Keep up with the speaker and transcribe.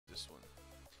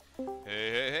Hey,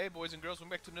 hey, hey, boys and girls, welcome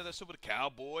back to another episode with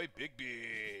Cowboy Big B.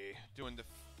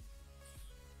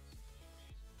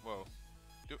 Whoa.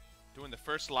 Do, Doing the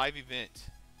first live event.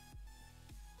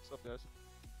 What's up, guys?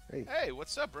 Hey, Hey,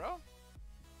 what's up, bro?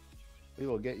 we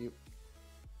will get you.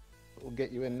 We'll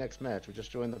get you in next match. We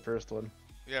just joined the first one.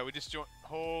 Yeah, we just joined.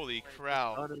 Holy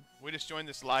cow. We just joined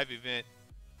this live event.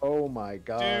 Oh my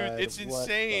god! Dude, it's what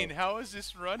insane. the- How is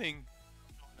this running?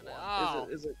 Wow.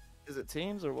 Is it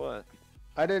teams or what?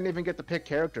 I didn't even get to pick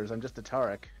characters. I'm just a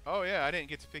Tarek. Oh, yeah, I didn't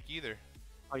get to pick either.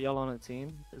 Are y'all on a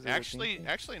team? Is it a team?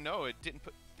 Actually, no, it didn't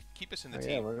keep us in the Oh, yeah,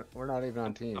 team. we're not even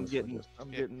on teams. I'm We're getting just-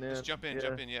 I'm Yeah, getting in. just jump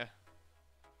in, yeah.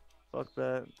 Fuck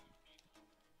that.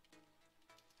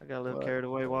 I got a little What? carried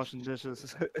away washing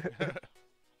dishes.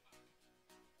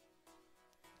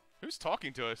 Who's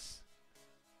talking to us?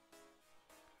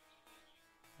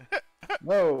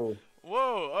 Whoa!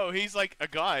 Whoa, oh, he's like a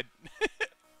god.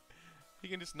 He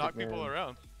can just knock people Man.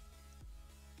 around.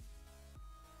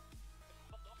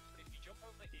 If you jump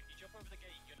over the gate,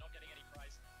 you're not getting any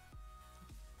prize.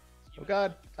 Oh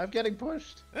god! I'm getting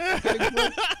pushed.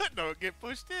 Don't get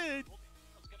pushed in.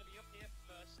 What's going to be up here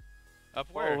first? Up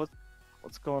Whoa, where?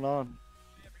 what's going on?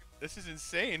 This is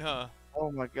insane, huh?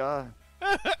 Oh my god.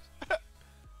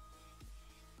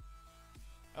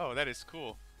 Oh, that is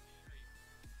cool.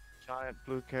 Giant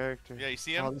blue character. Yeah, you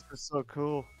see Oh, him? this is so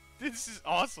cool. This is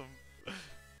awesome.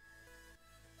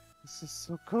 This is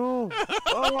so cool.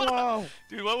 Oh!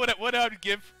 Dude, what I would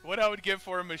give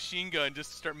for a machine gun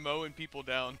just to start mowing people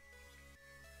down.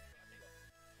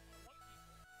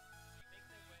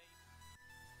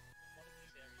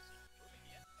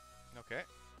 Okay.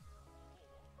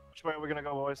 Which way are we gonna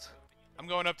go, boys? I'm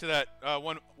going up to that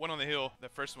one on the hill,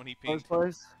 that first one he pinged. First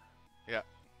place? Yeah.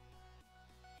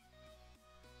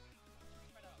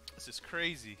 This is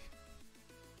crazy.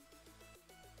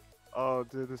 Oh,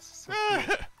 dude, this is so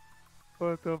cool.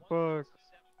 What the fuck?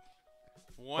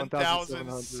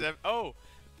 1,700. Oh,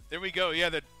 there we go. Yeah,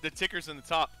 the ticker's in the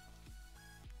top.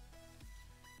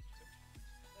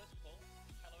 First of all,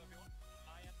 hello everyone.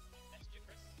 I am Messenger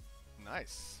Chris.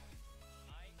 Nice.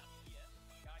 I am here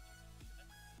to guide you through the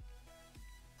method.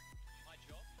 My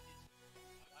job is to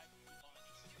guide you on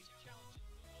a series of challenges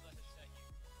that Mother has set you.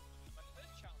 And my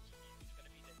first challenge for you is going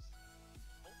to be this.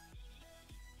 Hold E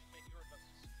to make your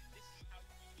emotes. This is how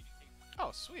you communicate.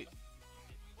 Oh, sweet.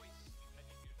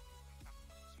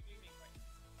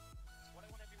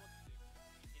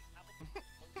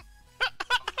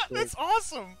 That's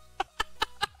awesome.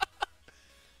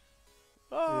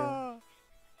 Ah.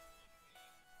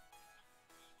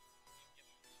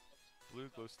 Blue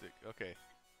glow stick. Okay.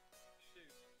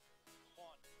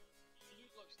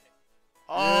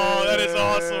 Oh, that is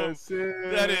awesome.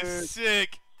 That is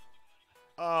sick.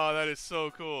 Oh, that is so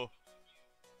cool.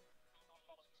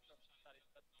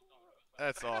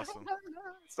 That's awesome.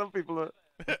 Some people are.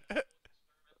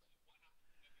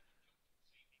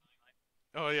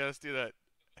 Oh yeah, let's do that.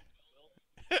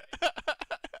 We're going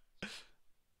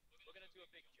to do a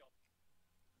big jump.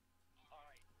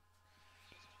 Alright.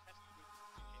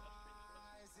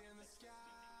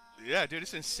 Yeah, dude,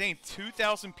 it's insane.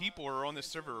 2,000 people are on this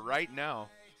server right now.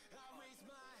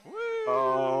 Woo!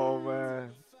 Oh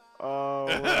man. Oh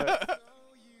man.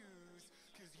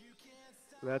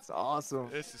 That's awesome.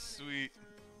 This is sweet.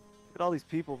 Look at all these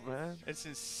people, man. It's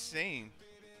insane.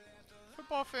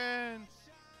 Football fan.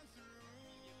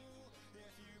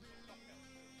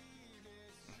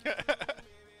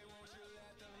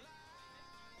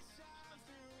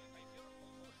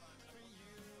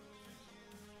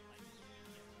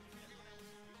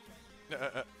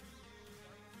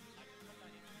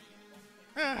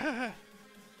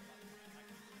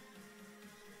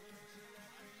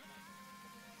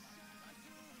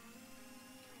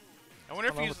 I wonder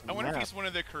if he's one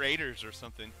of the creators or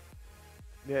something.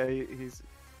 Yeah, he's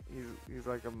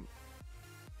like a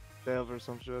dev or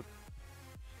some shit.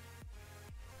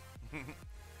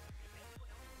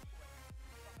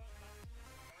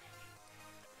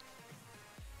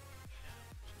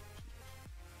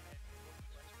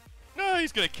 No,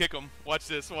 he's gonna kick him. Watch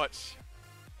this. Watch.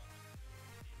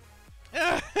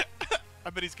 I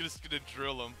bet he's just gonna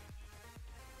drill him.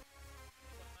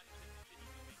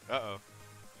 Uh oh.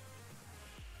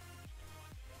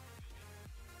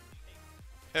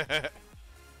 A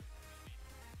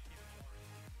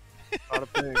lot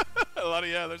of pink.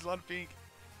 There's a lot of pink.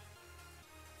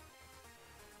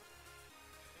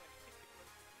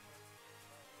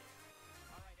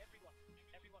 Alright, everyone,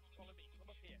 follow me. Come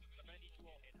up here. I'm going to need you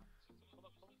all here now. So come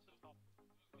up to the top.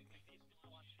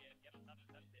 Yep, that's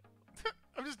it.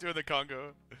 I'm just doing the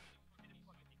Congo. The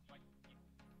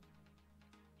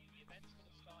event's going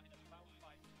to start in about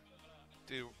 5 minutes.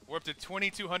 Dude, we're up to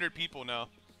 2,200 people now.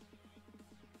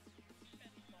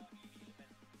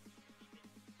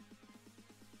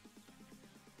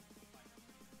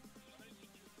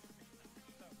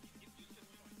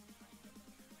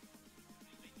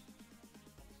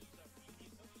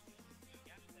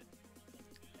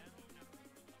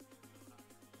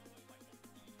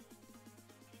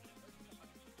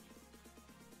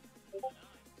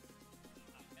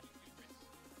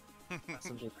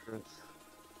 Messenger Chris.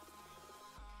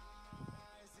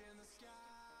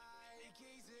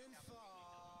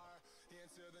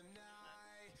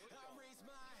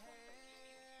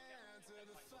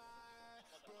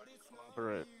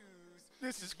 Alright.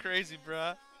 This is crazy,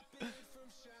 bruh.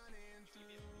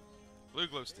 Blue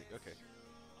glow stick, okay.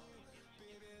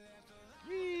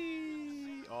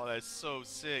 Whee! Oh, that's so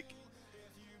sick.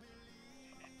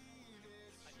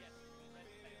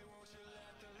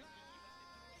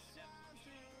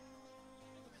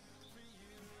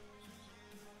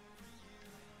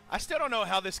 I still don't know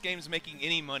how this game's making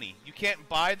any money. You can't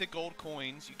buy the gold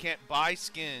coins. You can't buy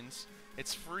skins.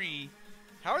 It's free.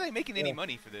 How are they making any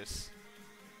money for this?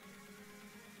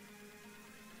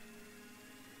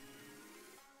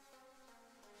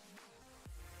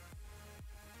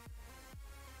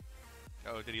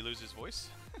 Oh, did he lose his voice?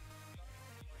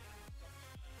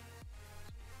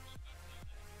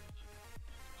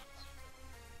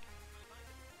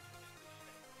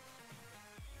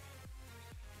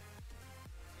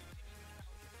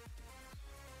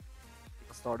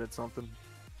 Started something.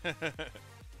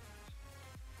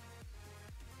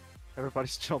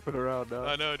 Everybody's jumping around now.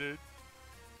 I know, dude.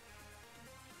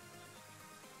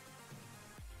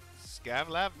 Scav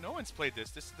Lab? No one's played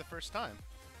this. This is the first time.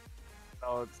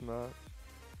 No, it's not.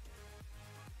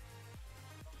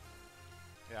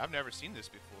 Yeah, I've never seen this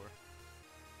before.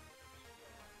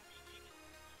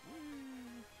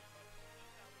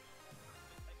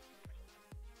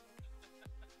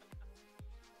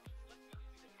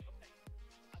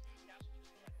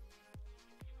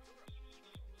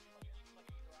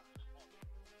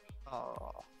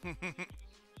 Oh.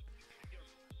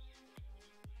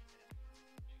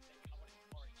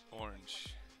 Orange.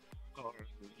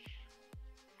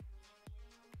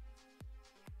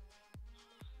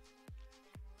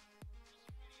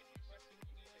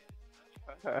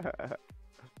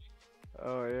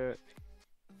 Oh yeah.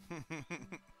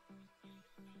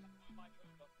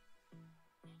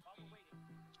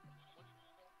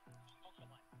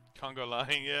 Congo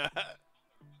line, yeah.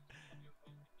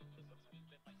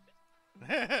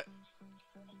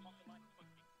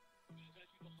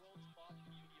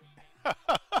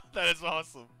 That is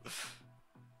awesome.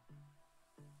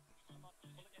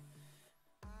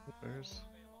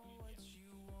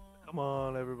 Come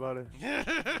on, everybody.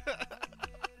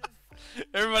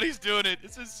 Everybody's doing it.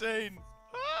 It's insane.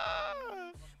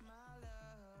 Ah!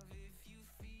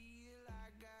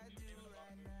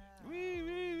 Wee,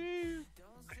 wee,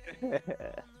 wee.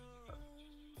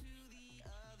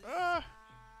 Ah!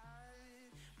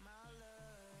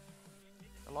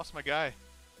 I lost my guy.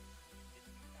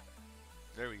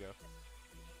 There we go.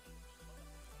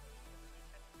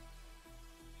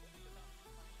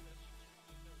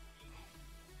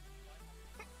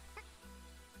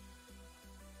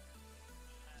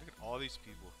 Look at all these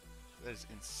people. That is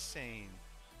insane.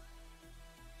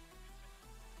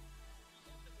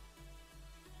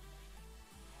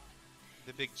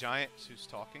 The big giant who's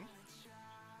talking.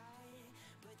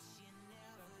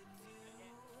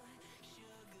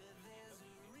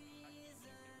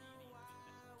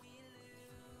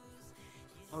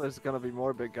 Oh, there's gonna be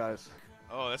more big guys.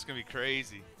 Oh, that's gonna be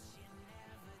crazy.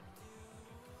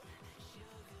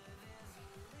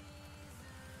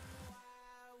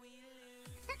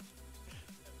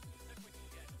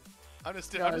 I'm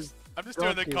just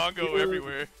doing the Congo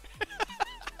everywhere.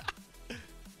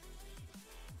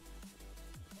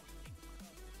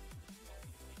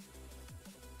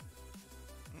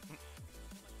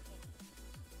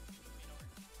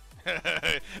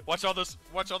 watch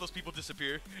all those people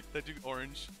disappear that do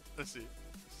orange. Let's see.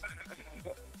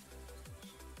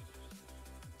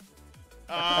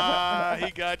 Ah,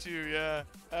 he got you, yeah.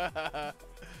 That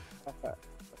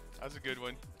was a good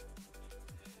one.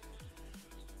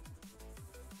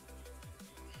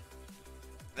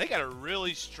 They got a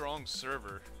really strong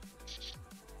server.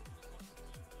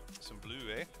 Some blue,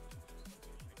 eh?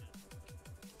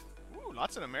 Ooh,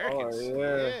 lots of Americans. Oh, yeah.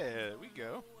 Yeah, there we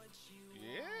go.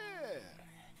 Yeah.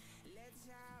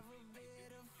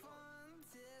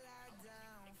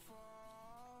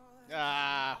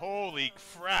 Ah, holy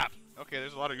crap. Okay,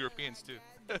 there's a lot of Europeans too.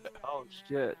 Oh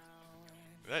shit.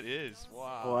 That is,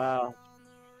 wow. Wow.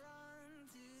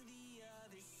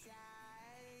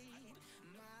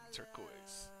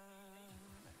 Turquoise.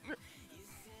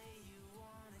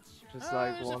 Just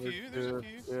like there's a one or few. There's a two.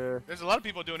 few. Yeah. There's a lot of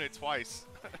people doing it twice.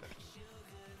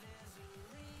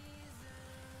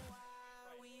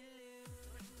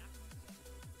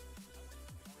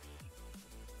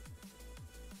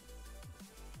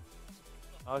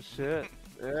 Oh shit.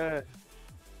 Yeah.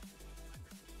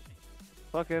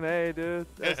 Fucking A, dude.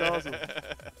 That's awesome.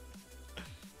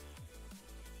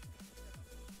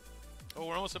 Oh,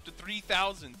 we're almost up to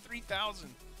 3,000. 3,000.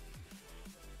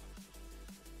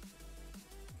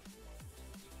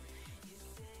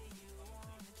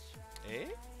 Eh?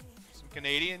 Some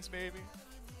Canadians, maybe?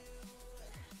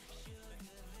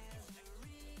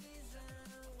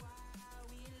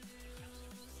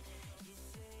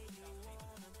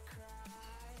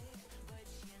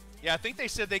 Yeah, I think they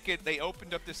said they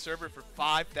opened up this server for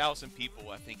 5,000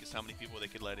 people, I think is how many people they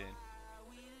could let in.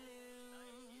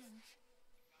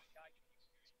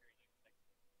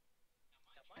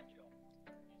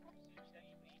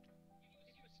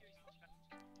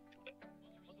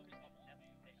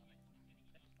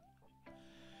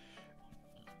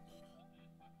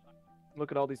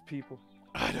 Look at all these people.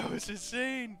 I know, it's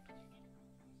insane.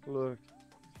 Look.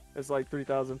 It's like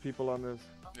 3,000 people on this.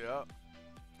 Yeah.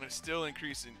 And it's still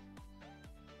increasing.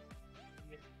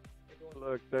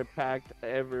 Look, they're packed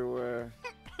everywhere.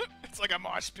 It's like a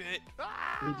mosh pit.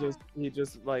 He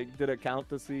just like did a count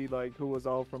to see like who was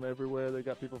all from everywhere. They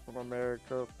got people from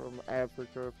America, from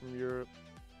Africa, from Europe.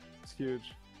 It's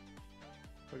huge.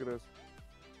 Look at this.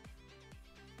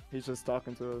 He's just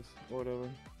talking to us or whatever.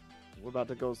 We're about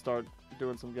to go start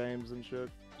doing some games and shit.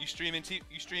 You streaming too?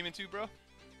 You streaming too, bro?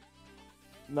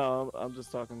 No, I'm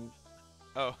just talking.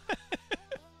 Oh.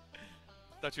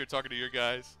 Thought you were talking to your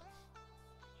guys.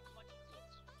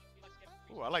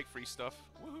 Ooh, I like free stuff.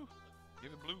 Woohoo!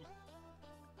 Give it blue.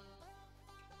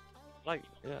 Like,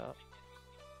 yeah.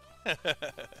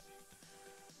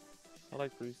 I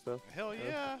like free stuff. Hell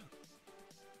yeah!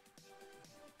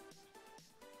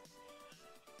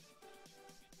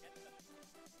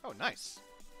 Oh, nice.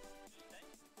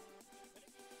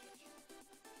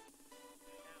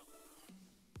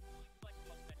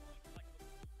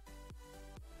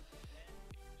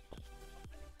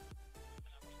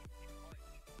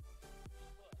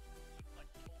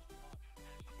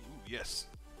 Ooh, yes.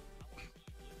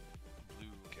 Blue,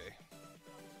 okay.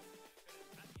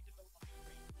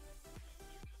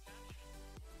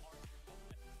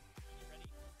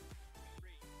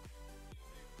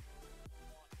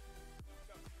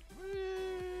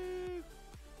 Woo.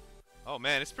 Oh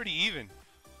man, it's pretty even.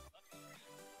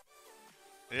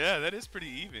 Yeah, that is pretty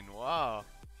even. Wow.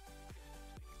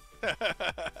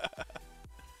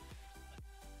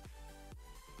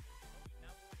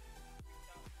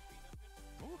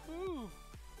 Woohoo!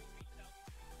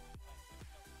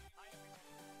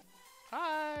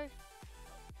 Hi.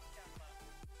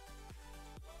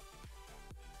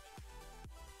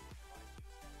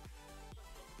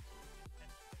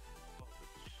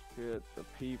 Shit, the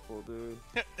people, dude.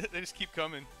 They just keep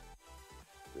coming.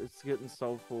 It's getting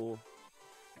so full.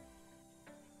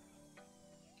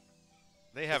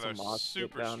 They have There's a some mods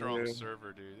super down strong here.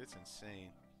 server, dude. It's insane.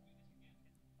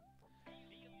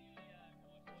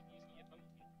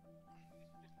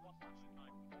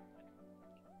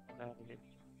 I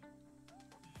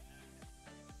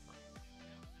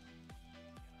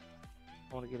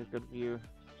want to get a good view.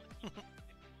 We'll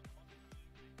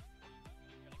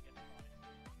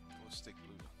stick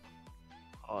blue.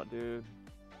 Oh, dude.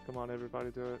 Come on, everybody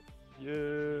do it.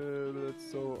 Yeah, that's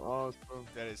so awesome.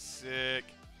 That is sick.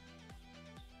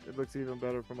 It looks even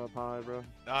better from up high, bro.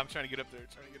 No, I'm trying to get up there.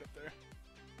 Trying to get up there.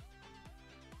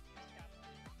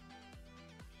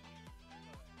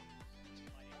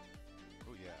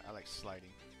 Oh yeah, I like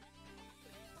sliding.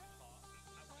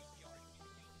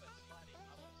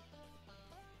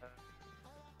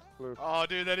 Blue. Oh,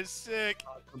 dude, that is sick.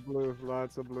 Lots of blue.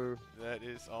 Lots of blue. That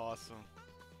is awesome.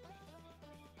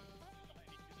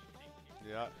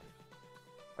 Yeah.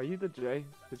 Are you the J?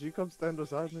 Did you come stand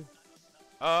beside me?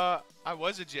 I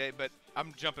was a J, but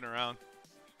I'm jumping around.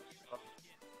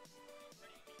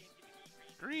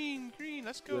 Green, green,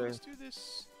 let's go, Yeah. let's do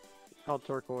this. It's called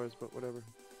turquoise, but whatever.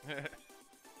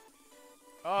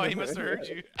 Oh, he must have heard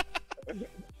you.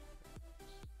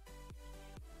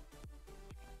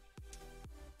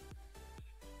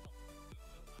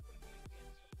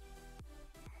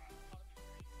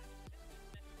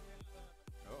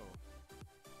 Oh.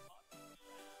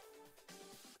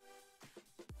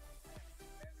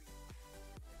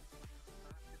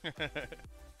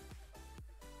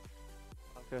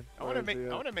 Okay. I want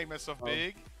to make myself Oh.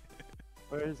 big.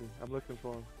 Where is he? I'm looking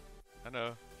for him. I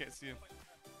know, can't see him.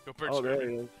 Go Bird Oh, there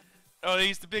Screamer. he is. Oh,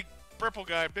 he's the big purple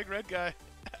guy, big red guy.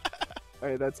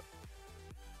 Hey, that's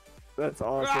awesome.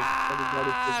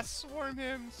 Ah, Everybody swarm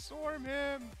him, swarm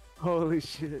him. holy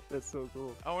shit, that's so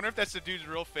cool. I wonder if that's the dude's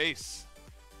real face.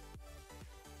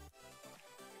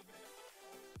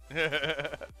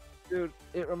 Dude,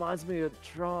 it reminds me of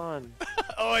Tron.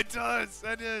 Oh, it does.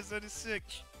 That is sick.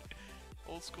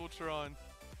 Old school Tron.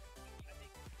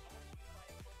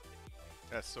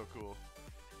 That's so cool.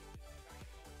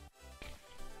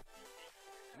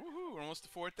 Woohoo! We're almost to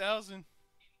 4,000. into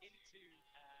two groups. So you need to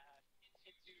ask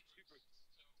like two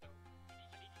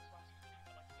series of questions.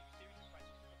 We'll try and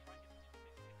get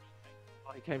to 250.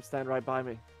 Oh, he came stand right by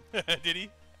me. Did he?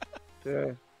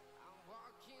 Yeah.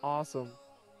 Awesome.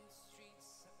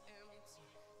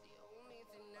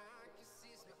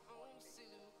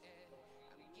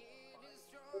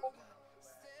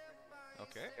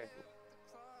 Okay.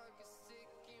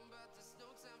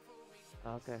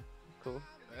 Okay, cool.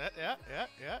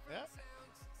 Yeah.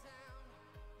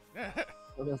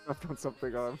 Unless I've done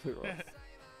something horribly wrong.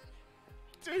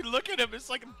 Dude, look at him. It's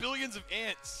like billions of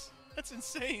ants. That's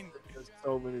insane. There's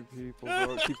so many people,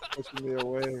 bro. It keeps pushing me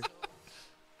away.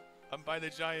 I'm by the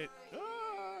giant.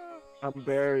 Ah! I'm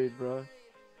buried, bro.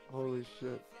 Holy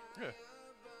shit. Yeah.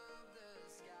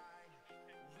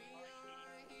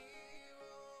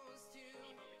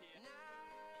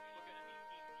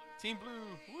 Team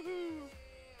Blue. Woohoo.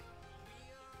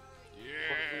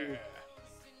 Yeah.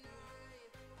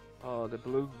 Oh, the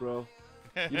blues, bro.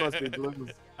 You must be blues.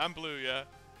 I'm blue, yeah.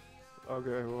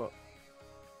 Okay, well,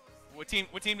 What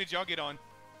team did y'all get on?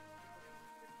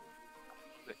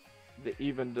 the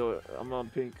even do it. I'm on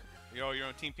pink. You're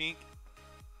on Team Pink?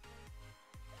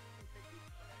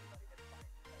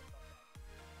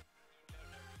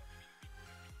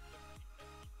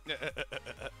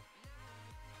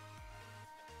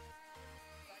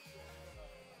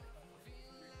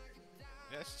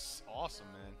 That's awesome,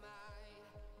 man.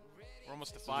 We're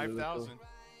almost to This is really cool. 5,000.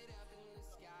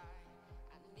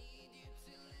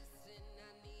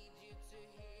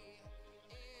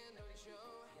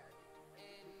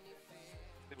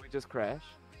 Did we just crash?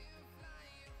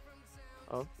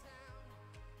 Oh,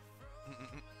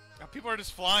 People are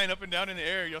just flying up and down in the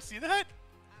air. Y'all see that?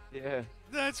 yeah.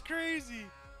 That's crazy.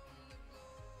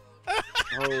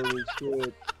 Holy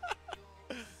shit.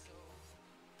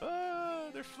 Ah,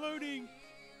 they're floating.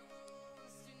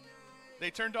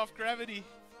 They turned off gravity.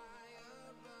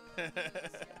 How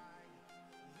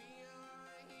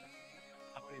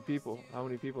many people? How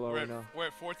many people are we now? We're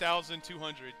at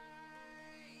 4,200.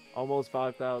 Almost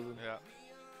 5,000. Yeah.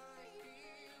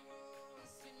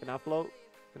 Can I float?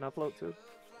 Can I float too?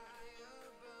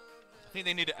 I think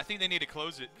they need to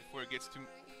close it before it gets too.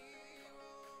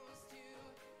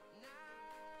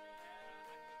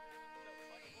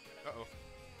 Uh-oh.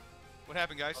 What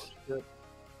happened, guys? Yep.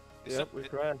 Is Yep, some- we it-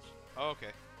 crashed. Oh,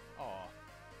 okay. Oh,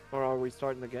 Or are we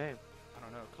starting the game? I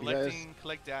don't know. You guys-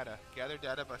 Collect data. Gather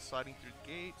data by sliding through the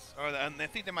gates. Or I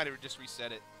think they might have just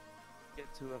reset it.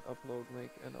 Get to an upload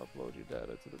link and upload your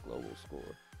data to the global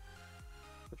score.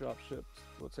 The drop ships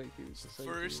will take you to safety.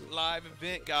 First live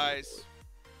event, guys.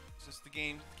 Since the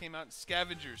game came out in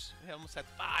Scavengers. They almost had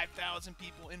 5,000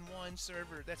 people in one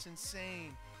server. That's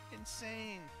insane.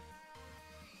 Insane.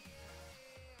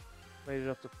 Made it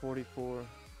up to 44,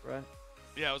 right?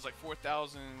 Yeah, it was like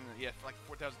 4,000. Yeah, like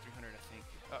 4,300, I think.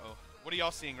 Uh-oh. What are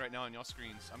y'all seeing right now on y'all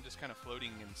screens? I'm just kind of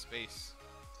floating in space.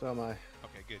 So am I.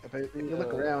 Okay, good. If you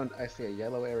look around, I see a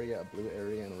yellow area, a blue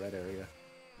area, and a red area.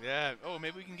 Yeah. Oh,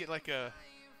 maybe we can get like a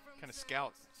kind of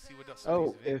scout. See what else.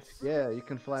 Oh, if Yeah, you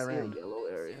can fly see a around. yellow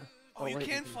area. Oh, you wait,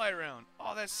 can fly around.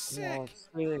 Oh, that's Oh, sick.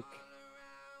 sick.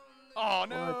 Oh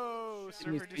no,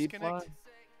 Can you server speed fly? disconnect.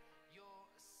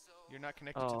 You're not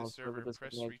connected to Oh, the server. server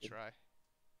Press disconnected. retry.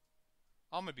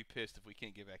 I'm gonna be pissed if we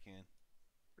can't get back in.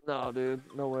 No, dude,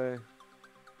 no way.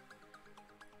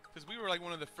 Cause we were like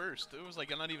one of the first. It was like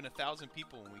not even 1,000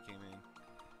 people when we came in.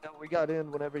 Yeah, we got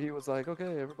in whenever he was like,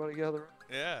 okay, everybody gather.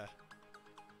 Yeah.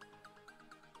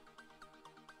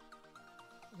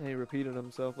 And he repeated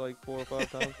himself like 4 or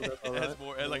 5 times. But that's all right. That's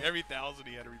more. Like every 1,000,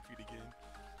 he had to repeat again.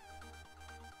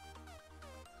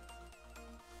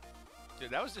 Dude,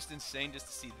 that was just insane just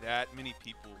to see that many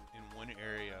people in one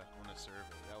area on a server.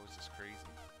 That was just crazy.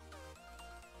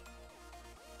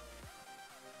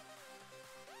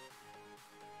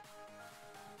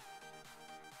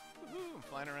 Woohoo, I'm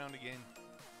flying around again.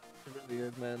 It really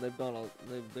is, man. They've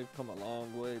come a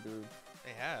long way, dude.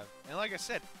 They have. And like I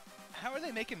said, how are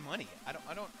they making money? I don't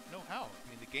know how. I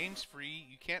mean, the game's free.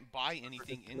 You can't buy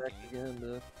anything in Disconnect game. again,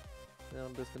 dude. Yeah,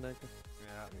 I'm disconnected.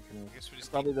 Yeah. We can- I guess we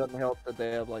just Probably doesn't help that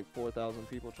they have like 4,000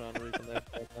 people trying to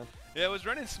reconnect right now. Yeah, it was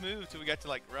running smooth till we got to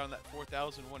like around that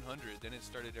 4,100. Then it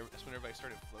started. That's when everybody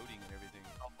started floating and everything.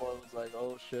 Boy was like,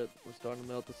 oh shit, we're starting to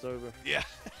melt the server. Yeah.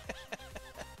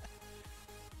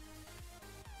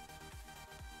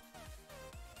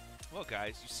 Well,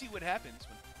 guys, you see what happens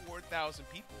when 4,000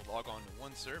 people log on to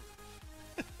one server.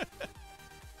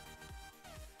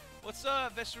 What's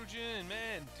up, Vestrogen?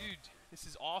 Man, dude, this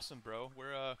is awesome, bro.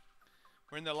 We're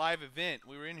in the live event.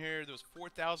 We were in here. There was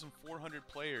 4,400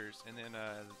 players, and then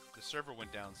the server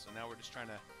went down. So now we're just trying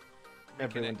to.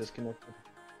 Everyone reconnect. disconnected.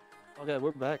 Okay,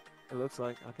 we're back. It looks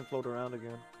like I can float around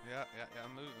again. Yeah.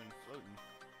 I'm moving, floating.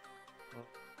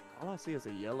 All I see is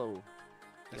a yellow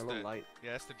That's light.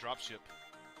 Yeah, that's the dropship.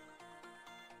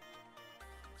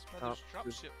 Oh,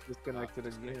 Mother's dropship. disconnected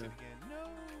again. No.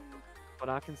 But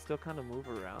I can still kind of move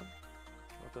around.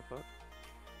 What the fuck?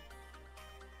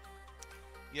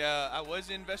 Yeah, I was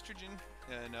in Vestrogen,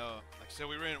 and like I said,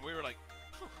 we were like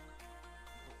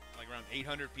around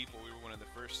 800 people. We were one of the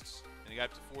first, and it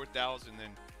got up to 4,000. Then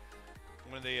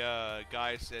one of the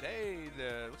guys said, "Hey,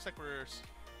 looks like we're,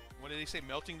 what did he say?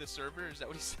 Melting the server? Is that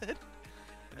what he said?"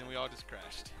 And then we all just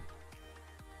crashed.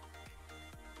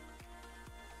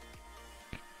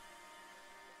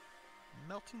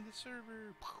 Melting the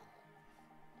server,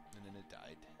 and then it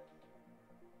died.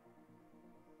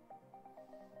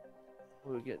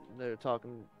 We were getting there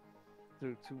talking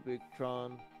through two big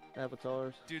Tron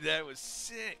avatars. Dude, that was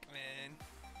sick, man.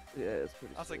 Yeah, it's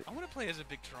pretty I was like, sick. I want to play as a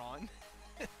big Tron.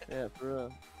 Yeah, for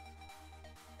real.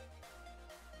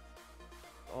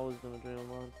 Always been a dream of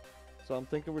mine. So I'm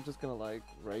thinking we're just gonna like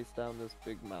race down this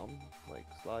big mountain, like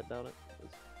slide down it.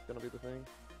 It's gonna be the thing.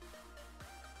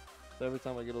 So every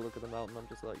time I get a look at the mountain, I'm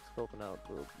just like scoping out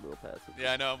little passages.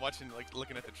 Yeah, I know. I'm watching, like,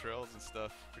 looking at the trails and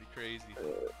stuff. Pretty crazy.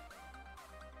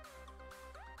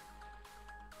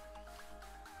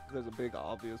 There's a big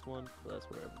obvious one, but that's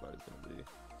where everybody's gonna be.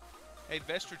 Hey,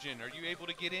 Vestrogen, are you able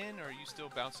to get in, or are you still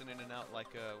bouncing in and out like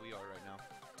we are right now?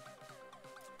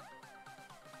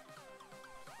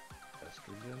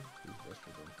 Estrogen? Who's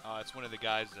estrogen? It's one of the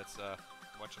guys that's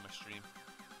watching my stream.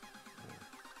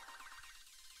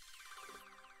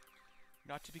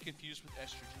 Not to be confused with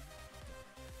estrogen.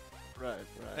 Right.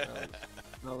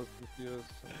 I was confused.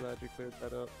 I'm glad you cleared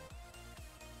that up.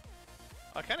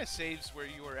 It kind of saves where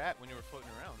you were at when you were floating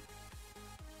around.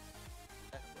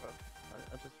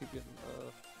 I just keep getting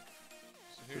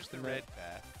So here's the red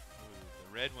path. Ooh,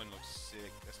 the red one looks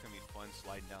sick. That's gonna be fun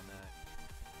sliding down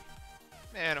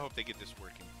that. Man, I hope they get this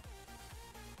working.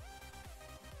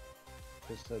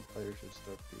 Just said players should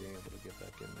start being able to get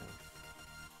back in now.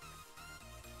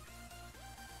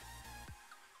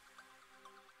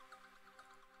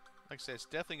 Like I said, it's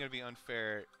definitely gonna be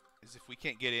unfair is if we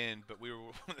can't get in, but we were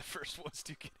one of the first ones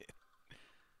to get in.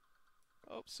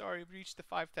 Oh, sorry, we reached the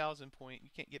 5,000 point. You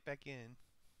can't get back in.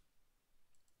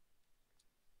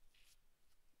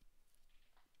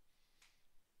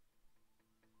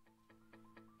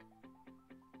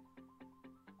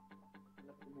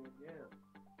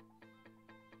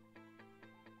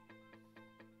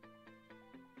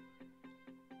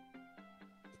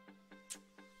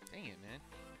 Dang it, man.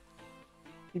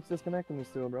 keeps disconnecting me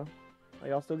still, bro. Are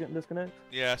y'all still getting disconnected?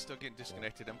 Yeah, still getting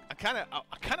disconnected. I kind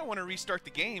of want to restart the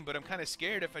game, but I'm kind of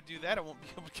scared if I do that, I won't be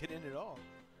able to get in at all.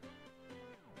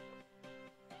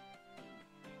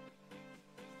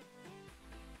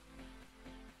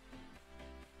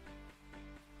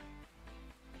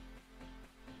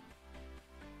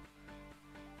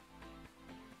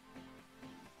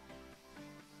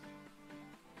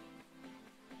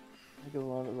 I think as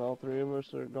long as all three of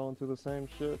us are going through the same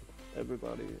shit,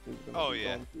 everybody is gonna Oh, be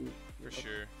yeah. going through. For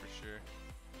sure, for sure.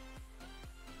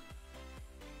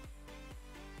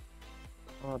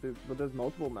 Oh, dude, but there's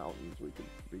multiple mountains we could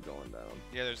be going down.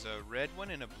 Yeah, there's a red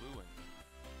one and a blue one.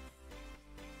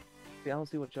 See, I don't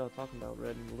see what y'all talking about,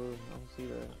 red and blue. I don't see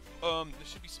that. There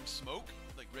should be some smoke,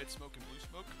 like red smoke and blue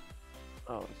smoke.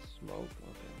 Oh, smoke.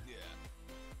 Okay. Yeah.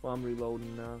 Well, I'm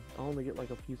reloading now. I only get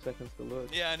like a few seconds to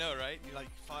look. Yeah, I know, right? You like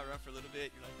fly around for a little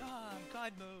bit. You're like, I'm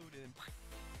God mode, and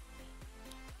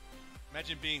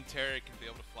imagine being Tarek and be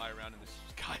able to fly around in the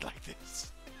sky like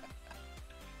this.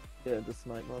 Yeah, the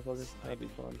snipe motherfuckers. That'd be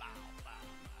fun. Blah, blah, blah.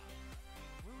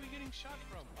 Where are we getting shot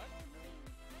from? I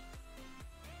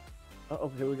don't know.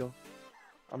 Oh, here we go.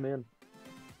 I'm in.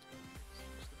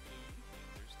 There's the blue.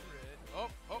 There's the red.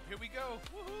 Oh, here we go.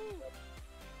 Woohoo!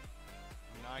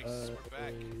 Nice, we're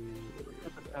back.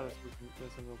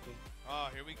 Listen real quick. Oh,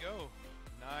 here we go.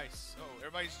 Nice. Oh,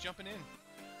 everybody's jumping in.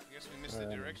 I guess we missed the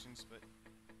directions, but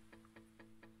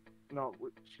No,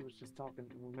 she was just talking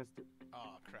and we missed it.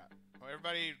 Oh crap! Oh,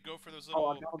 everybody, go for those Oh,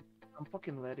 little. I'm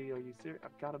fucking Letty. Are you serious?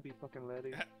 I've gotta be fucking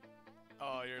Letty.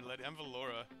 Oh, you're letting. I'm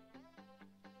Valora.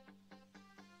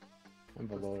 I'm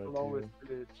That's below the it lowest too.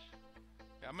 Yeah,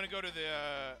 bitch. I'm gonna go to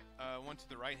the one to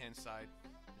the right hand side.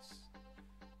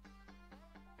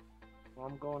 Well,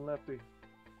 I'm going lefty.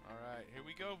 All right, here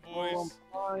we go, Oh, I'm boys.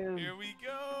 flying. Here we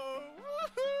go.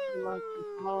 Like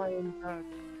Woohoo! flying back.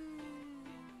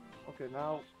 Okay,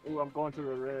 now, ooh, I'm going to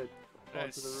the red.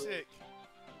 That's sick.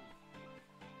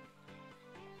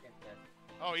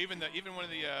 Oh, even one of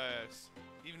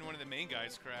the main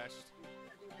guys crashed.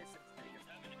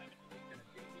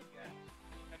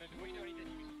 And then what you do,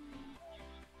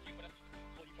 you put up,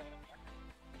 well, you bought it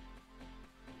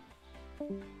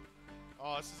back.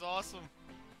 Oh, this is awesome.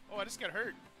 Oh, I just got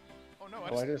hurt. Oh no,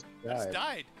 Oh, I just I just died.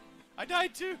 died. I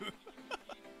died too.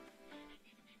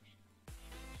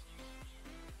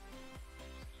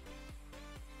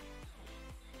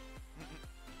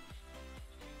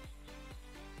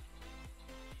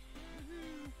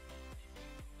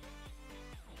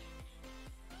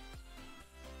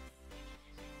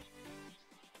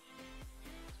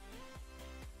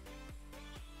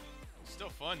 Still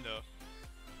fun though.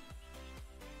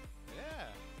 Yeah.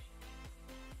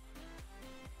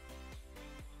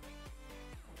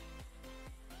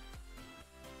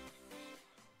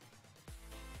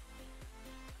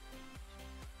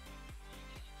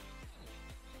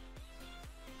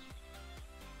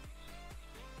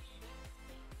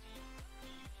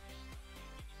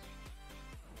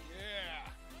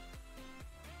 Yeah.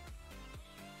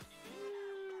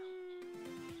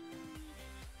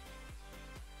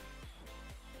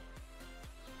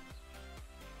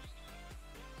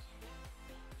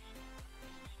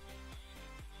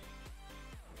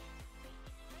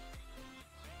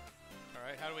 All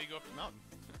right, how do we go up the mountain?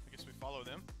 I guess we follow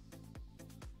them.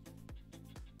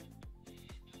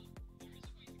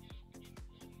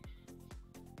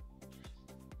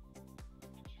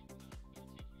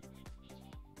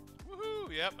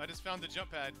 Woohoo! Yep, I just found the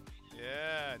jump pad.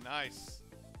 Yeah, nice.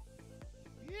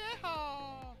 Yeah.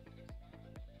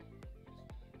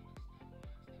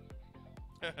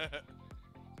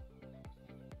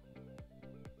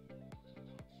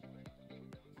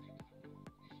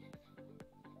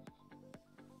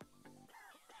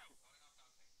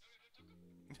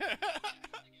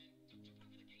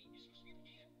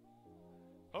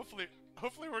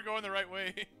 Hopefully we're going the right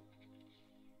way.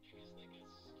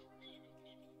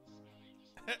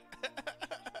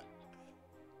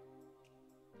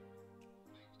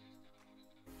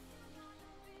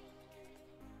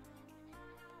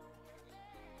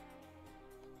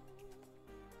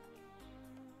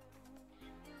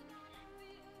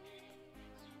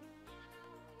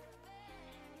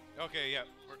 Okay, yeah.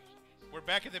 We're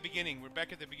back at the beginning. We're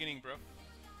back at the beginning, bro.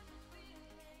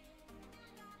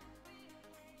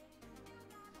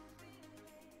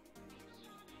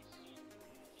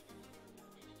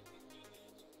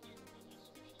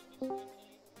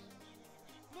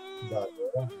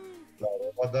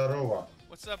 Здорово.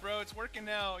 What's up, bro? It's working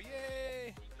now.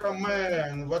 Yay!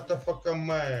 Man, what the fuck,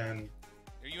 man?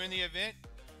 Are you in the event?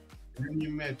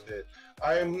 Limited.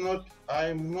 I'm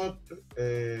not,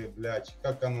 блядь,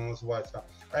 как оно называется?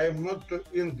 I'm not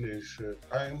English.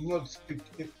 I'm not speak,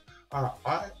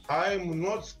 I'm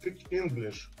not speak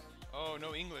English. Oh,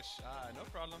 no English. Ah, no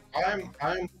problem.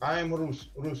 I'm Rus.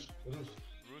 Ruski.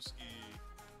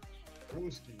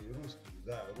 Русский,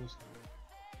 да, русский.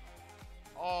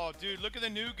 Oh, dude, look at the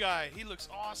new guy. He looks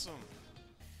awesome.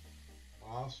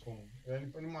 Awesome. Я не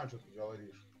понимаю, что ты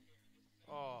говоришь.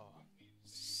 Oh,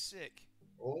 sick.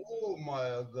 Oh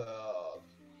my god.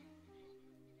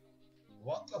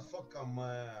 What the fuck,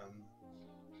 man?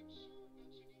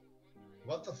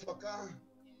 What the fuck?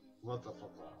 What the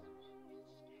fuck?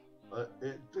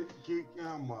 Que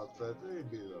chiamata?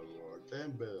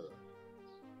 Tembe.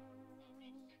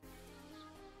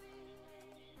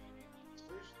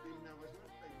 Слышь, ты меня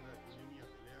возьмешь поиграть или нет?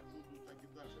 Или я буду так и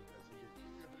дальше, блядь, сидеть? Ты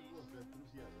меня приглас, блядь,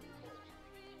 друзья, заебал.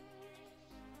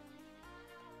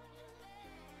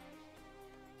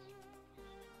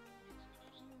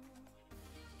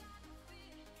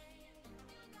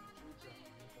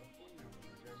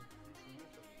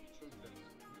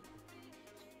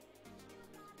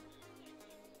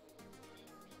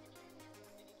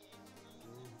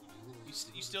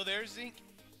 You still there, Zink?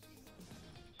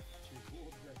 Чего,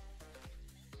 блядь?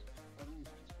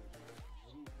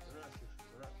 Раша,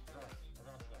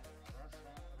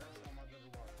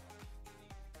 модерваша.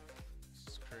 This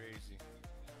is crazy.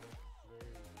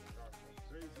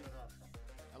 Crazy Russia.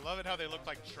 I love it how they look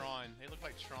like Tron. They look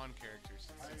like Tron characters.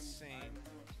 It's insane.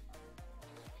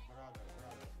 Brother,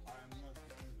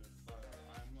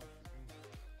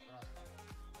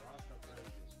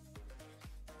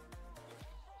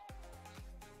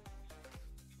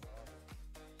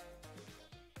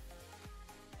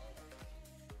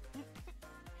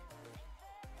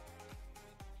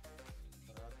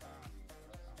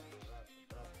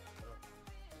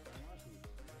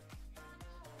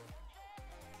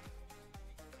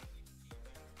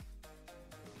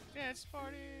 Dance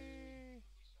party!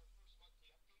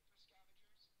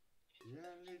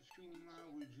 Я лечу на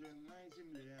лыжах на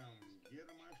земле,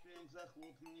 гермошлем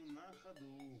захлопнул на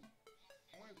ходу.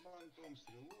 Мой фантом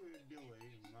стрелой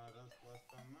белой на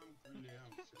распластанном крыле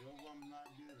с ревом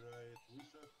набирает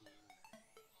высоту.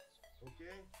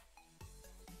 Окей?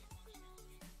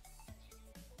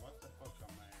 What the fuck,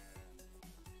 man?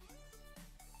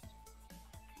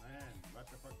 Man, what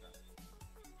the fuck?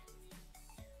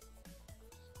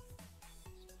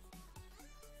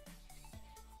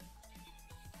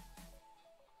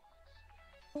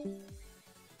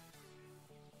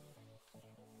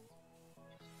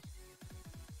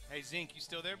 Hey, Zink, you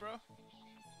still there, bro?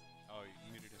 Oh,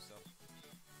 you muted yourself.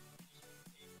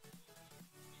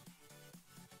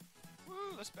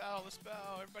 Woo, let's bow,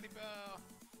 everybody bow.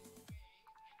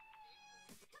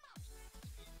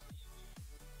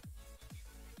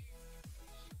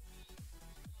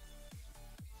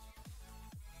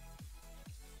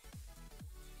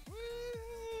 Woo!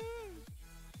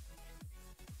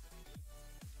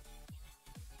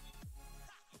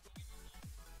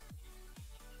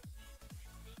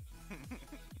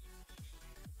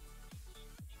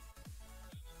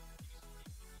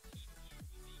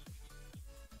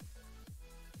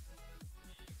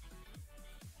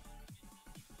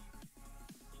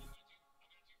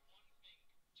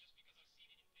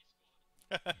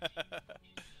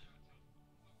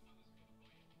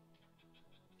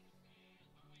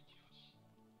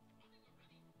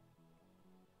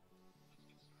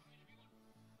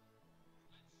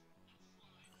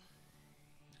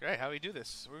 Great, how do we do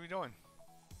this? What are we doing?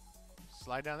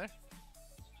 Slide down there?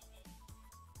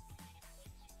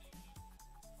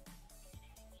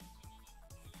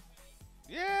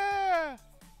 Yeah!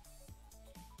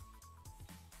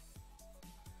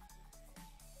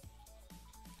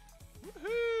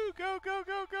 Woohoo! Go, go,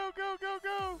 go, go, go, go,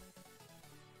 go!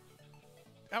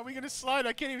 How are we gonna slide?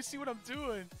 I can't even see what I'm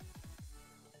doing.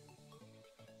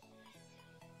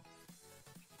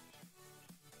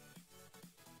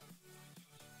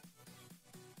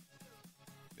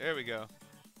 There we go.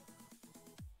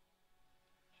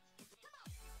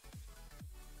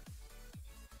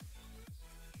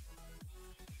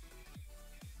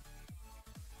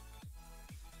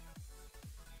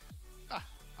 Ah!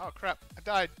 Oh crap! I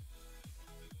died.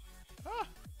 Ah!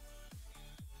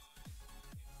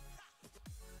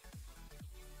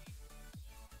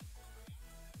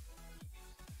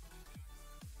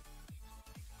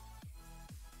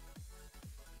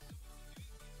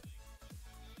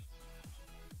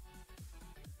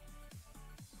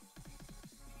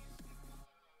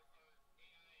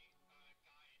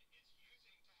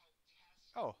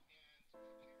 Oh,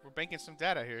 we're banking some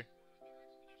data here.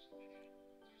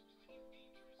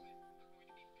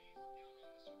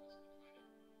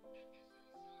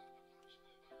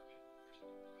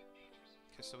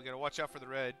 Okay, so we gotta watch out for the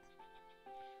red.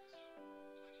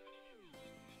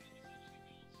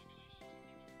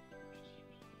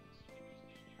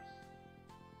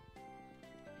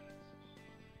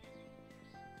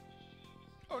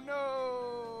 Oh no!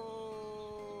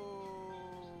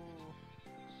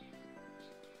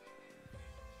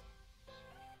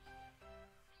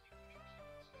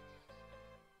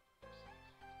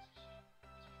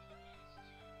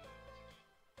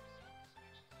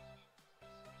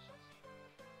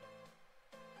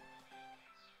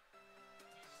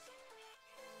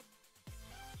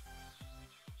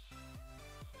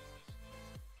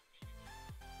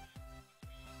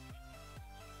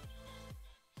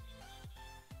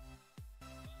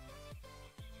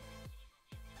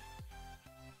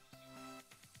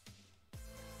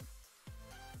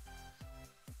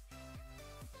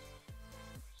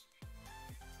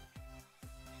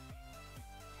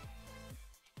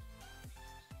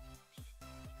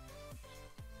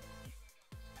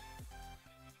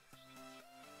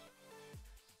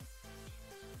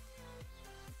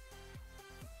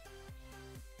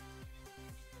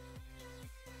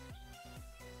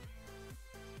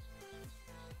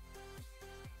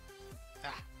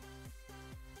 Ah.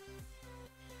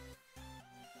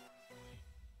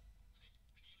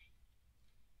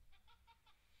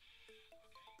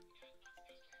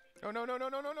 Oh no no no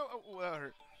no no no! Oh, that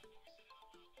hurt.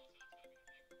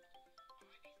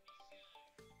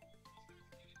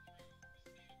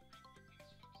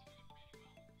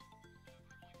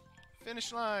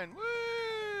 Finish line! Woo!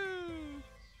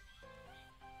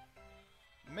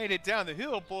 Made it down the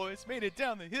hill, boys! Made it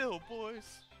down the hill,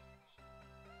 boys!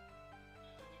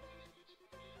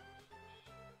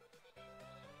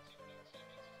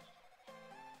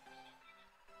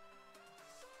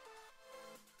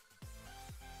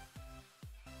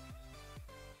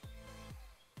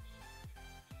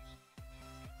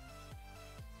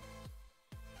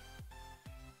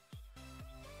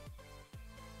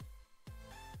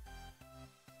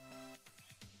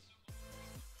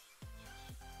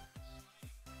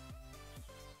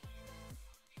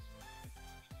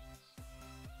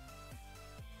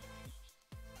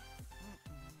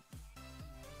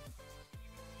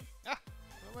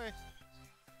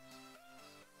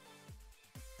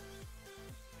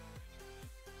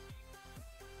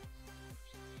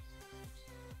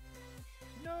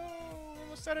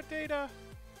 almost out of data.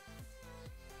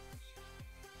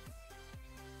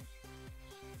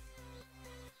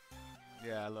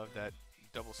 Yeah, I love that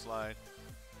double slide.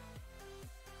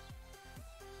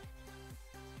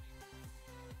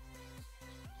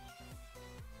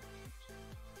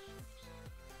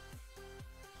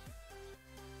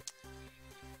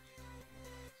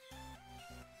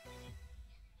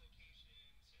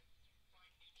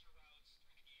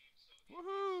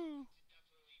 Woohoo!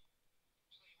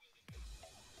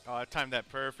 Oh, I timed that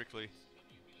perfectly.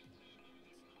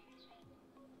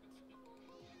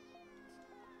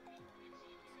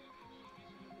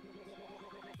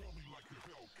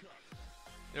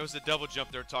 There was the double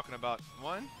jump they were talking about.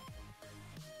 1,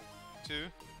 2,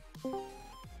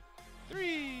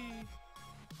 3.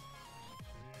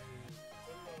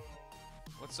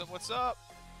 What's up? What's up?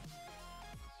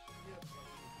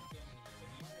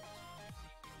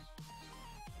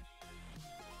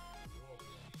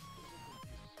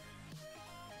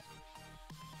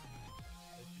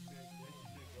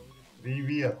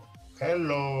 Привет.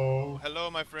 Hello. Hello,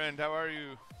 my friend. How are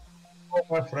you?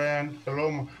 Hello, my friend.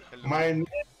 Hello. Hello.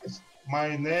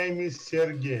 My name is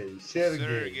Sergey.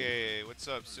 Sergey. What's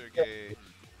up, Sergey?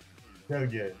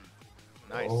 Sergey.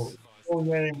 Nice. Oh,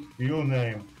 your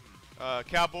name.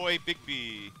 Cowboy Big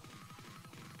B.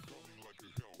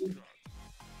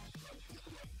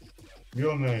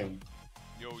 Your name.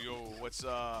 Yo, what's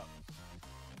up?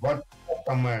 What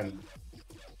command?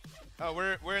 Oh,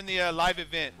 we're in the live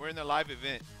event. We're in the live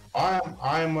event.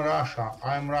 I'm Russia.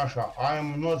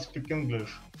 I'm not speak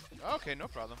English. Okay, no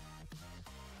problem.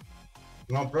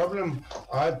 No problem.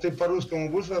 А ты по-русски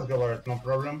будешь разговаривать? No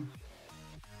problem.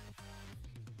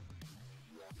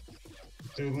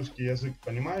 Ты русский язык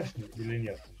понимаешь или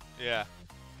нет? Yeah.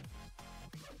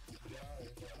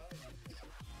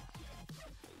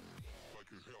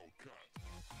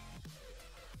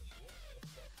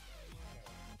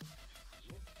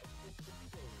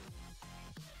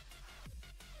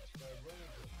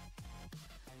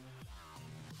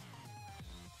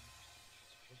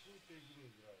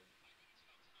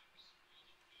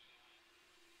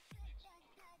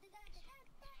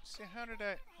 See, how did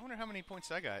I wonder how many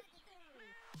points I got.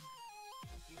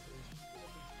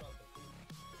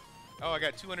 Oh, I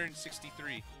got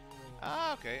 263.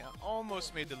 Ah, okay. I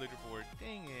almost made the leaderboard.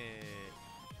 Dang it.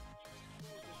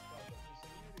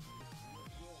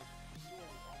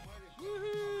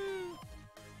 Woohoo!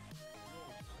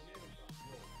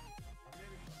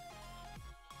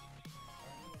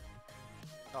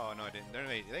 Oh, no, I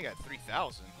didn't. They got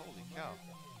 3,000. Holy cow.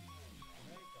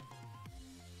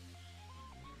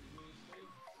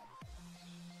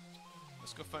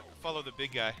 Let's go follow the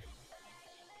big guy.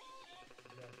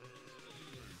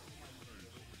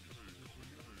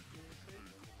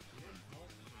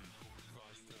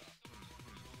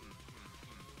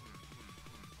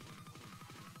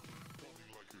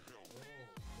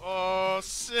 Oh,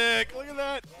 sick. Look at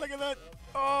that. Look at that.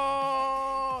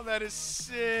 Oh, that is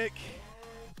sick.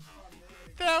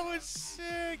 That was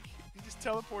sick. He just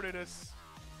teleported us.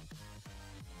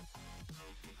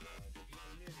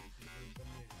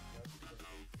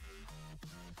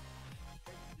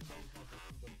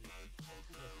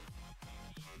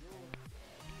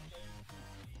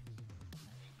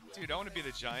 Dude, I want to be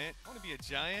the giant. I want to be a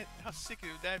giant. How sick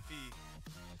would that be?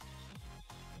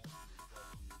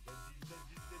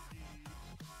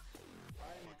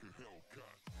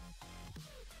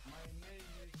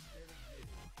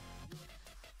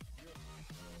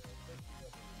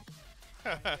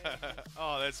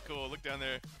 Oh, that's cool. Look down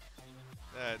there.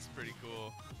 That's pretty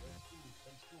cool.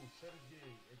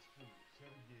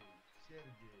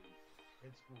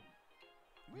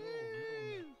 Woo!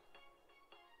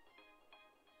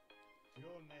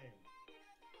 Your name.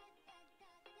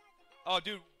 Oh,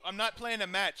 dude, I'm not playing a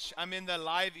match. I'm in the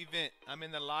live event. I'm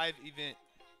in the live event.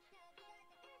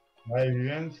 Live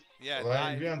event? Yeah,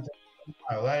 Live event.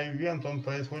 Live event, он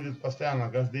происходит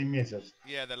постоянно, каждый месяц.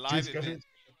 Yeah, the live event.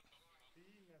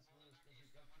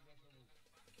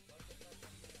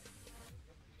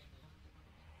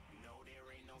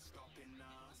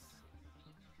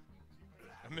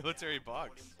 A military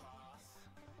box.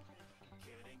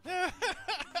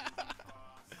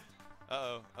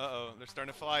 Uh-oh, they're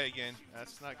starting to fly again.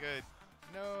 That's not good.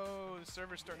 No, the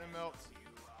server's starting to melt.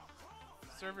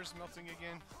 The server's melting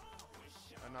again.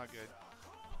 Oh, not good.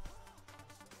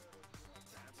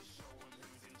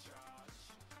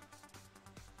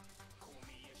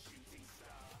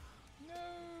 No,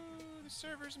 the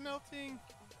server's melting.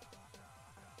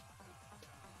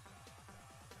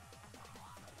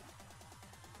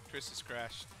 Chris has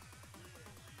crashed.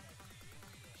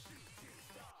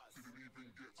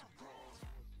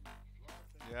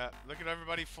 Yeah, look at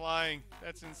everybody flying.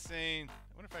 That's insane. I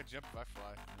wonder if I jump if I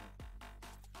fly.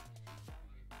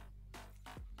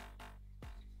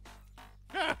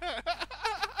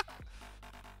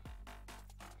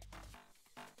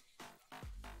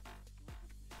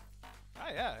 Oh,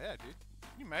 yeah, dude.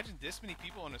 Can you imagine this many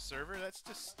people on a server? That's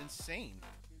just insane.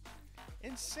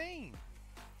 Insane.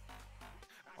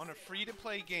 On a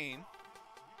free-to-play game.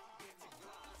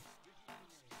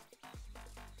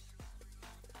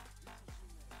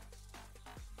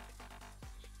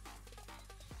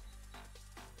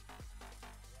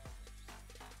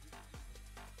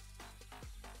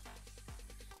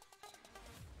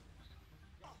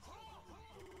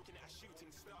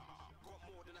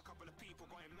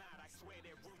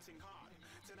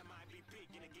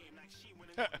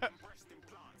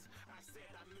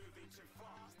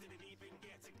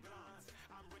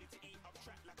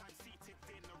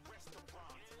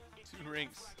 Two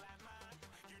rings.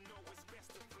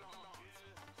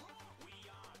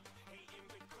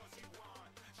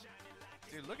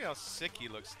 Dude, look at how sick he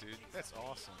looks, dude. That's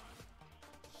awesome.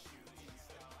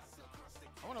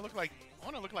 I want to look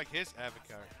like his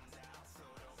avatar.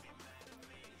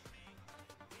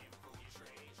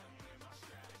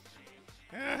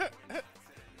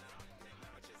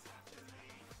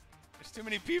 There's too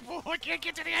many people. I can't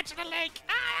get to the edge of the lake.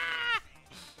 Ah!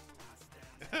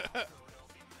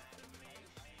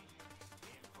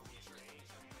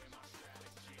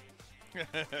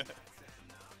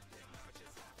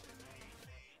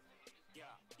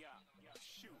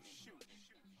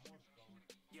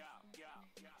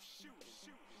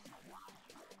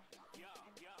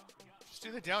 Just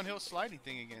do the downhill sliding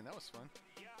thing again. That was fun.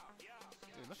 Dude,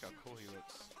 look how cool he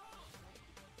looks.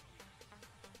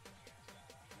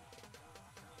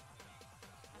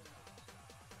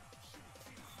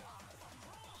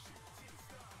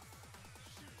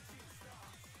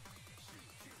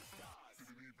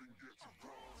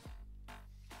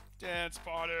 Dance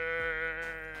party!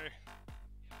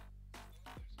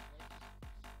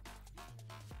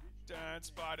 Dance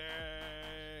party!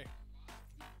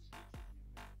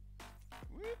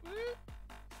 Whoop, whoop.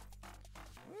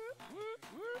 Whoop, whoop,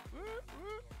 whoop, whoop,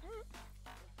 whoop, whoop.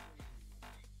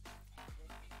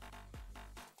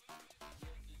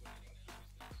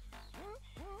 Whoop,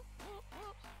 whoop, whoop, whoop,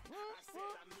 whoop, whoop.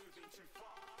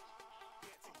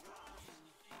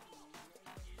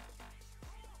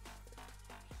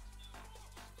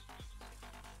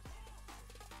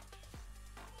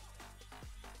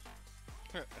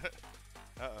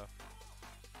 Uh-oh.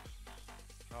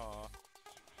 Aw.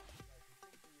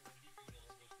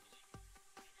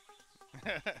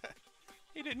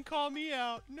 He didn't call me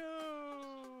out.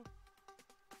 No.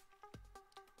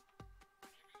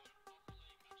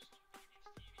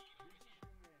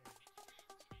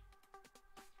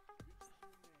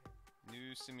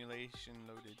 New simulation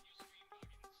loaded.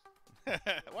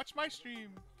 Watch my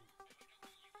stream.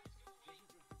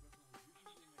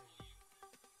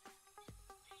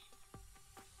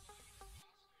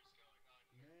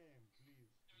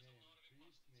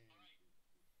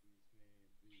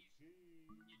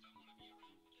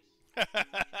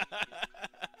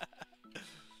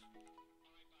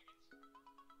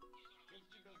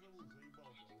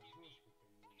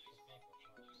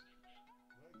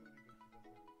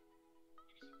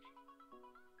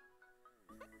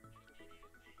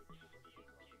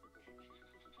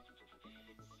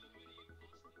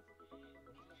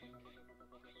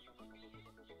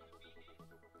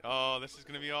 Oh, this is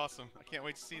gonna be awesome. I can't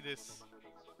wait to see this.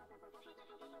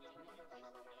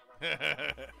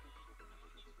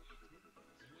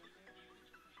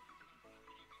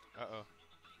 Uh-oh.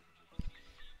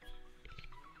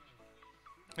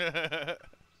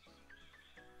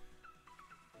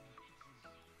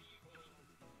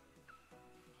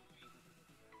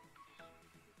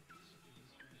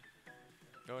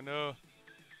 Oh no.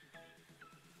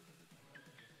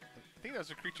 I think there's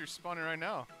a creature spawning right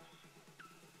now.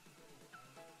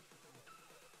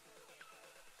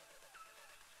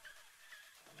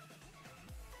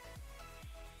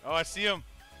 Oh, I see him.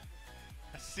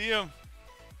 I see him.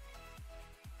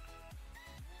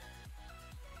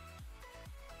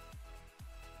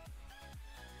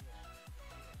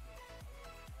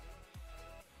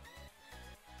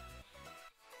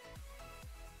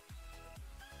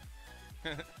 I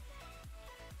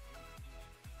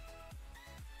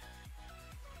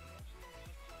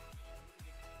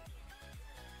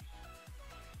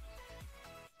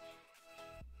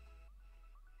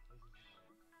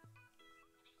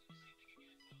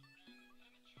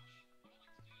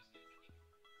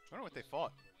wonder what they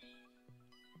fought.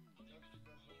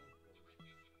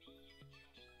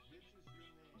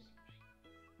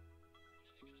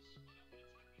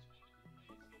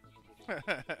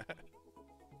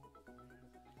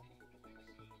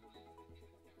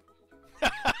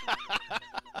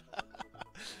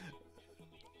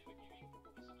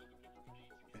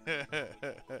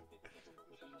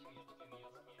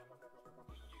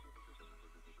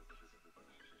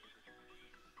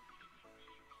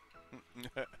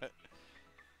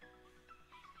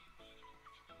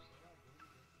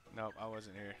 Nope, I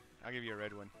wasn't here. I'll give you a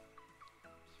red one.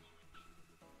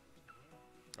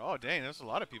 Oh, dang, there's a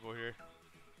lot of people here.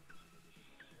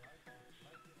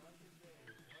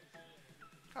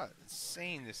 How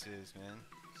insane this is, man.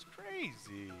 It's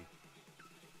crazy.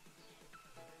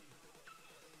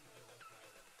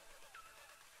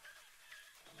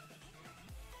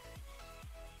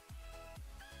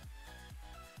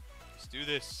 Let's do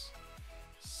this.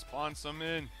 Spawn some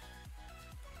in.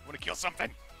 I want to kill something.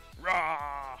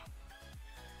 Rah!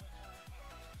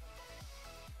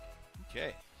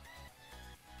 Okay.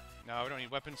 No, we don't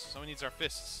need weapons. Someone needs our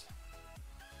fists.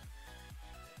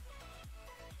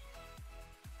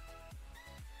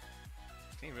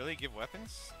 Can you really give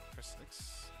weapons? Press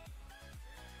X.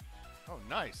 Oh,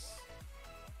 nice.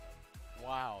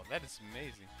 Wow, that is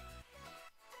amazing.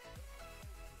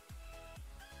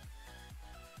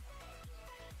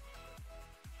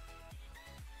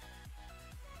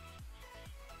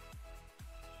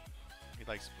 He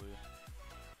likes blue.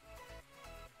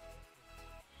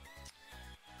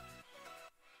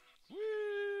 Woo!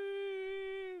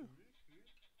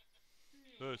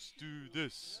 Let's do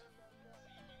this.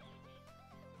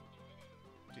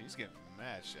 Dude, he's getting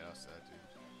mad shouts, that dude.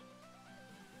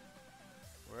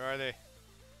 Where are they? I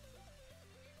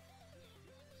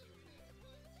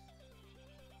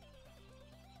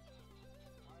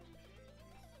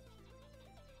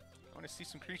want to see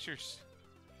some creatures.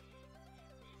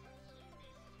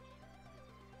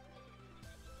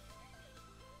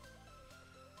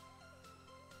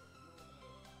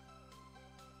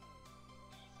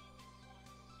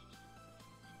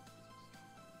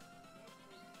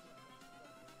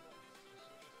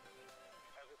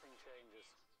 Everything changes.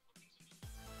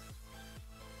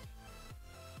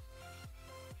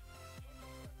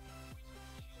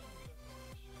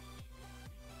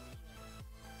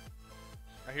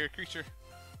 I hear a creature.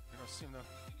 I don't see him though.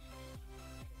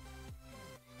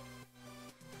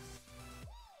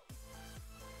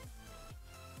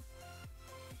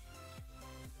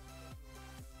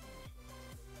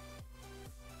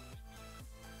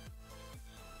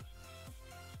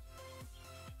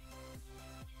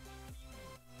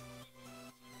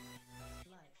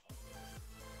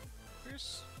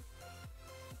 Here's...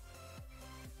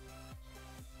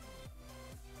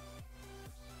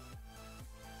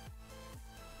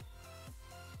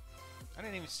 I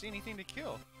didn't even see anything to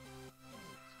kill.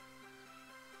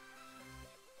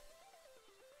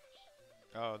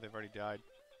 Oh, they've already died.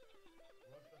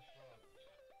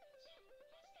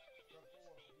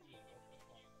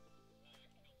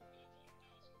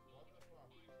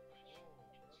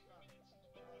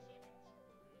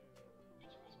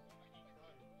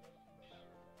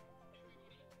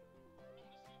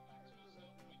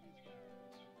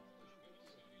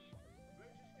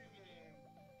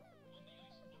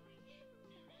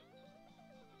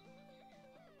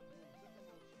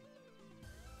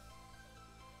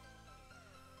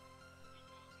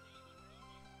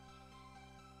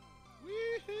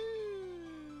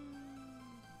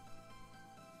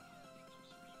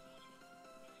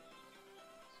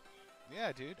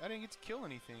 Yeah, dude, I didn't get to kill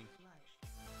anything.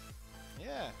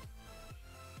 Yeah.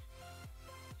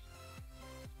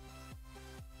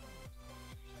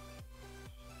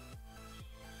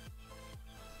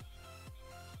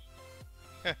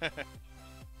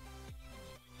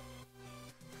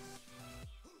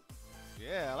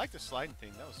 Yeah, I like the sliding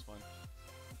thing. That was fun.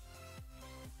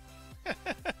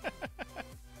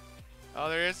 Oh,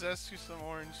 there is us. Some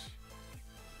orange.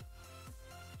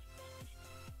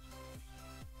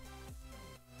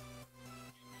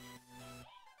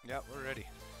 Yep, we're ready.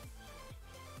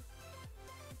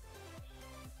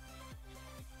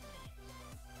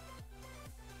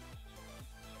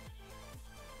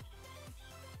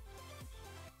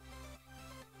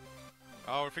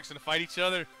 Oh, we're fixing to fight each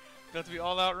other. Got to be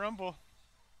all out rumble.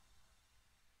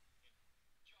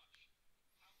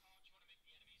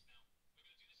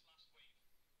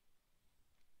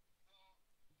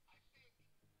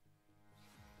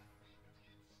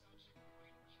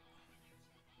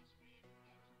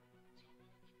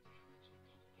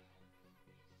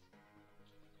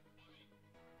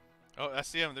 Oh, I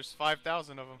see him. There's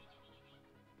 5,000 of them.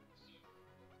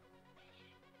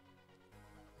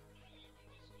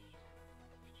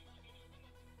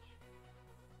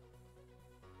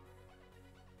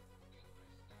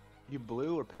 You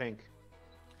blue or pink?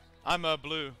 I'm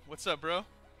blue. What's up, bro?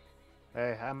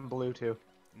 Hey, I'm blue too.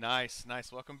 Nice,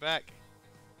 nice. Welcome back.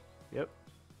 Yep.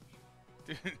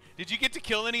 Dude, did you get to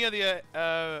kill any of the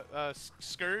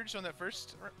Scourge on that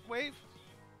first wave?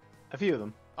 A few of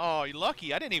them. Oh, you're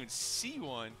lucky. I didn't even see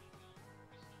one.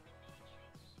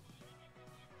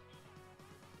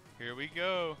 Here we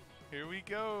go. Here we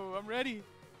go. I'm ready.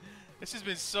 This has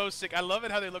been so sick. I love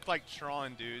it how they look like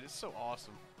Tron, dude. It's so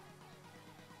awesome.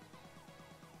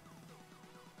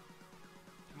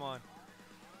 Come on.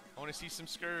 I want to see some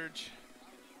Scourge.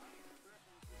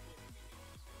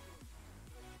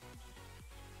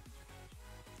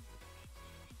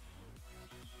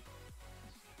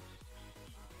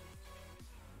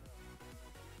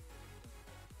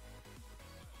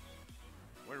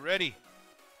 We're ready.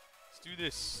 Let's do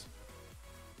this.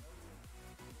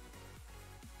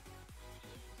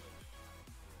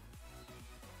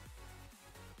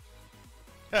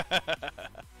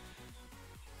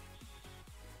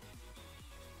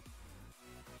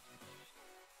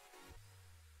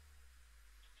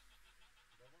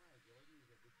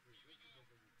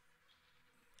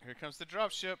 Here comes the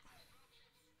dropship.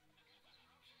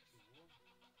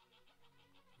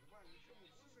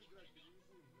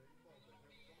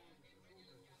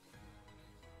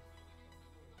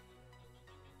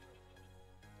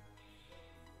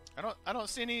 I don't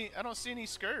see any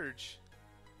Scourge.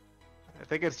 I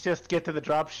think it's just get to the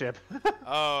dropship.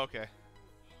 Oh, okay.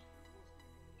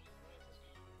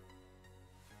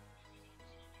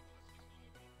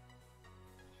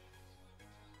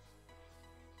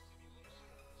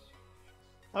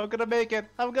 I'm gonna make it.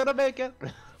 I'm gonna make it.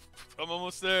 I'm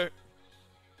almost there.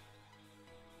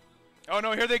 Oh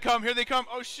no, here they come, here they come.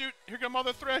 Oh shoot, here come all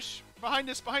the Thresh. Behind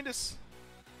us, behind us.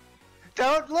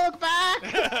 Don't look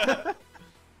back!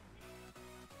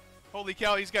 Holy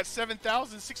cow, he's got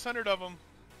 7,600 of them.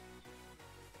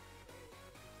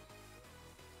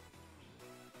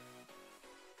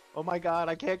 Oh my god,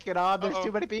 I can't get on. There's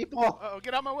too many people. Uh-oh,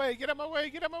 get out my way, get out my way,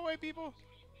 get out my way, people.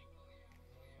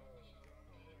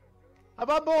 I'm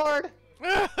on board.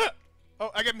 Oh,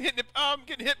 I got hit. Oh, I'm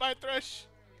getting hit by a Thresh.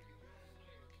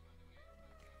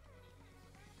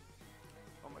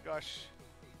 Oh my gosh.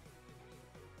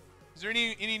 Is there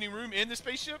any room in the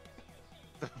spaceship?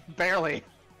 Barely.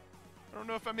 I don't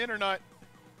know if I'm in or not.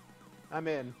 I'm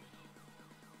in.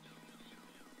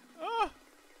 Oh.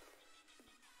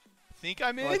 Think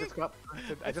I'm in? Oh,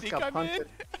 I just got punted.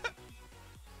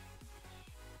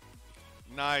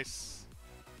 Nice.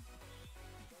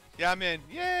 Yeah, I'm in.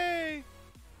 Yay!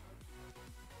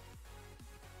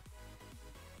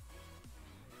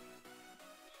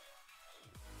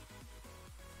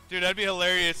 Dude, that'd be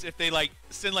hilarious if they like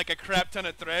send like a crap ton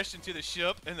of Thresh into the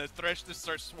ship and the Thresh just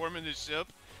starts swarming the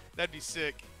ship. That'd be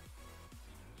sick.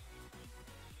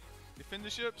 Defend the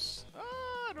ships. Ah,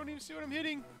 I don't even see what I'm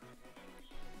hitting.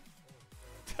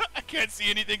 I can't see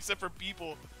anything except for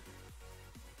people.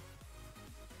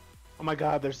 Oh my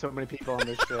god, there's so many people on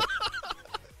this ship.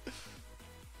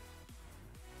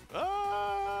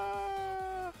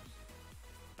 Ah!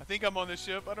 I think I'm on this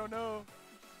ship. I don't know.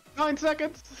 9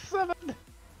 seconds. 7.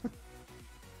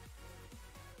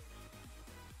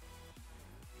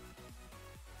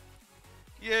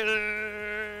 Yeah,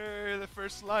 the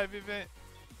first live event.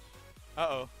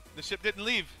 Uh-oh, the ship didn't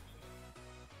leave.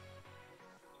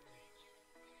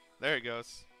 There it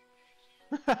goes.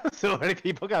 So many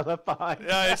people got left behind.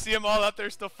 Yeah, I see them all out there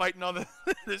still fighting all the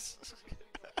this.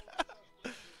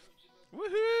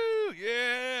 Woohoo!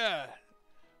 Yeah,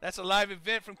 that's a live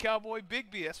event from Cowboy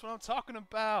Bigby. That's what I'm talking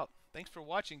about. Thanks for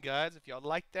watching, guys. If y'all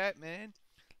like that, man,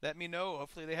 let me know.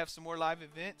 Hopefully they have some more live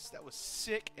events. That was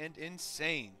sick and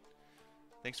insane.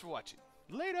 Thanks for watching.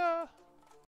 Later!